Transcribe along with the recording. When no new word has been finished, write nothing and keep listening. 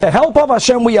The help of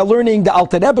Hashem, we are learning the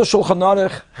Alter Rebbe Shulchan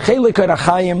Aruch Chelik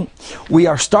Arachayim. We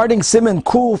are starting Siman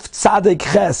Kuf Tzadik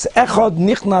Ches Echad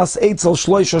Nichnas Eitzel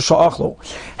Shlosheh Sha'achlo.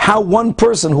 How one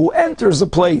person who enters a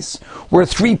place where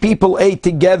three people ate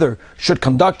together should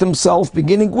conduct himself,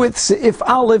 beginning with Seif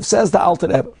Aleph, says the Alter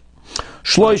Rebbe.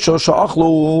 Shlosheh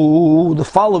Sha'achlo, the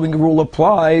following rule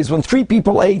applies when three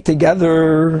people ate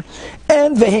together,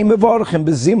 and Vehem Mevarchim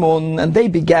Bezimun, and they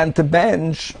began to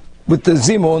bench with the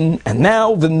zimun, and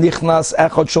now the Nichnas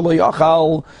Echad Shelo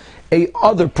Yachal,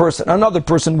 another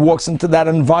person walks into that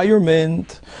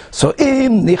environment. So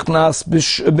im Nichnas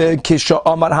Kisha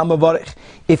Amar HaMavarech,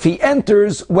 if he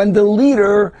enters when the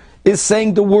leader is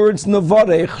saying the words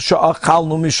Navarech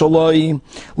Sha'achalnu Mishaloi,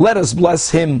 let us bless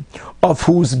him of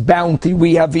whose bounty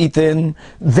we have eaten,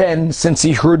 then since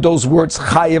he heard those words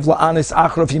Chayev La'anis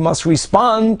Achrov, he must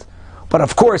respond. But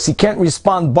of course he can't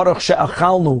respond Baruch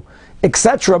She'achalnu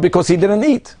etc., because he didn't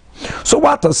eat. So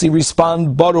what does he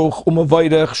respond? Baruch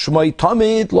u'mavayrech shmoi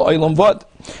tamid lo'olam vad.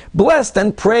 Blessed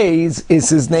and praised is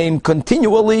his name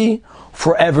continually,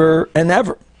 forever and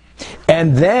ever.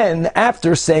 And then,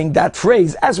 after saying that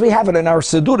phrase, as we have it in our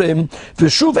Sidurim,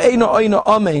 v'shuv eino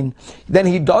amen, then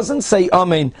he doesn't say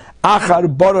amen,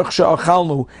 achar baruch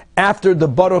she'achalnu, after the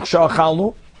baruch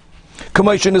she'achalnu,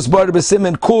 k'moshe nisbar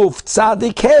b'simen kuf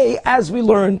tzadik hey, as we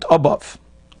learned above.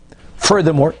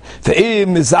 Furthermore, if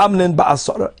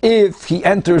he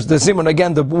enters the zimun,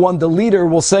 again, the leader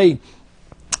will say,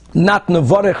 not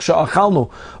nevarech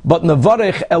she'achalnu, but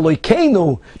nevarech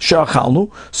Elokeinu she'achalnu.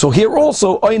 So here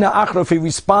also, oina achraf, he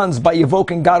responds by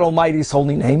evoking God Almighty's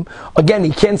holy name. Again,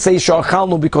 he can't say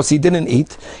she'achalnu because he didn't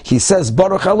eat. He says,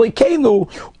 baruch Elokeinu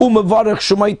u'mevarech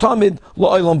shemay tamid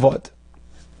la'olam vad.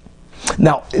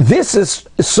 Now, this is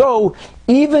so,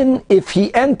 even if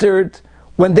he entered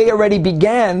when they already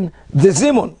began the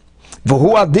zimun.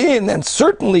 V'hu adin, and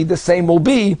certainly the same will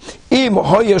be im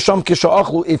hoya sham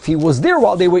kisha'achlu, if he was there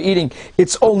while they were eating.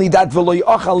 It's only that v'lo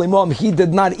yachal imam, he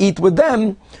did not eat with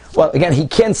them. Well, again, he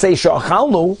can't say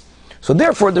sha'achalnu, so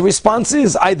therefore the response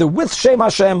is either with Shem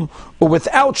Hashem or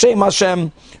without Shem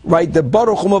Hashem, right? The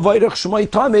baruch u'mavayrech shmoi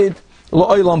tamid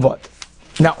la'olam vad.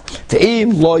 Now,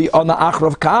 te'im lo yana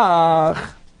achrav kach,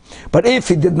 but if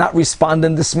he did not respond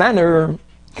in this manner,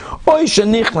 or if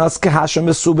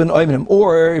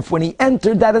when he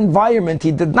entered that environment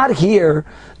he did not hear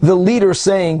the leader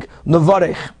saying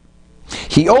Navarech,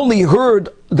 he only heard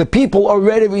the people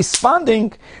already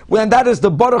responding, when that is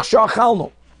the Baruch Sha'achalnu.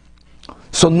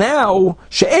 So now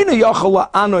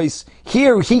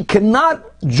here he cannot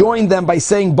join them by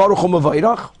saying Baruch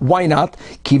U'Mevayrach. Why not?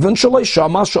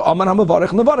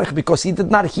 Because he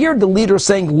did not hear the leader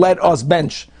saying let us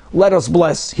bench, let us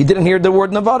bless. He didn't hear the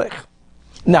word Navarech.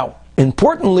 Now,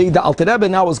 importantly, the Alter Rebbe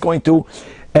now is going to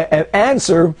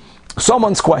answer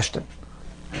someone's question.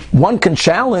 One can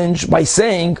challenge by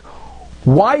saying,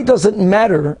 why does it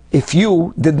matter if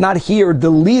you did not hear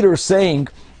the leader saying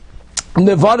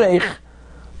Nevarech?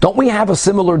 Don't we have a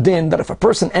similar din that if a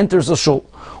person enters a shul,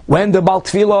 when the Bal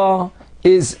Tefillah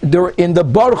is there in the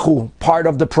Baruch part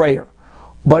of the prayer,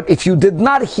 but if you did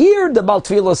not hear the Bal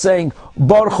Tefillah saying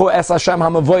Baruch Hu es Hashem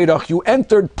HaMevayrach, you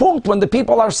entered punkt when the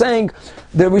people are saying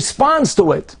the response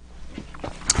to it.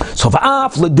 So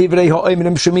v'af l'divrei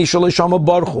ha'oimrim shemi shalishama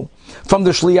Baruch Hu, from the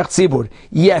Shliach Tzibur.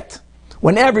 Yet,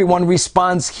 when everyone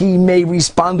responds, he may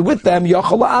respond with them.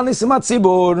 Yachal la'anis imat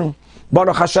tzibur.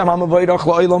 Baruch Hashem HaMevayrach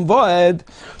la'olam v'ed.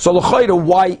 So l'chayra,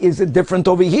 why is it different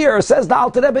over here? Says the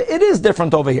Alter Rebbe, it is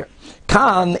different over here.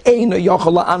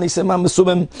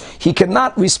 He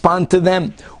cannot respond to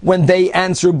them when they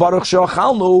answer Baruch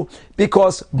She'achalnu,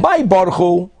 because by Baruch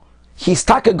Hu, he's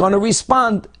going to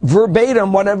respond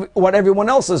verbatim what everyone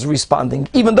else is responding,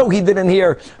 even though he didn't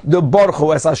hear the Baruch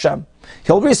Hu es Hashem.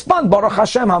 He'll respond Baruch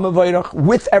Hashem HaMevayrach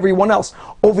with everyone else.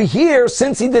 Over here,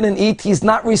 since he didn't eat, he's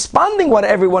not responding what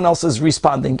everyone else is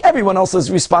responding. Everyone else is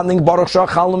responding Baruch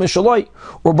Sha'achalnu Mishaloi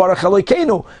or Baruch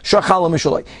Elokeinu Sha'achalnu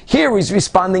Mishaloi. Here he's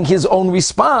responding his own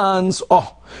response.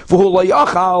 And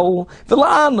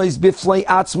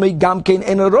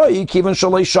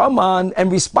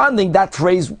responding that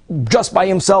phrase just by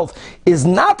himself is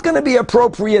not going to be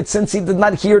appropriate, since he did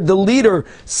not hear the leader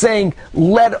saying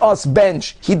let us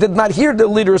bench. He did not hear the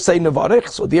leader say Nevarech.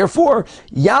 So therefore,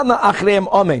 Yana Achreim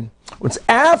Amen. It's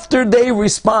after they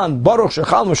respond Baruch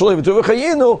Shechalnu Shalei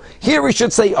V'Tuvechayinu, here we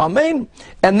should say Amen.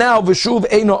 And now V'shuv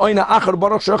Eino Oina Achar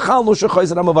Baruch Shechalnu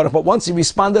Shechayzer HaMevarech. But once he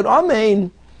responded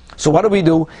Amen, so what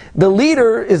do? The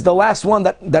leader is the last one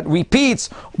that repeats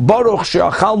Baruch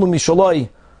She'achalnu Mishaloi.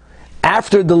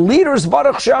 After the leader's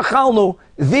Baruch She'achalnu,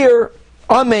 there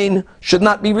Amen should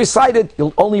not be recited.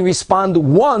 You'll only respond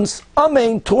once,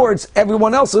 Amen, towards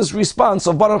everyone else's response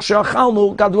of Baruch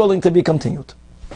She'achalnu, God willing, to be continued.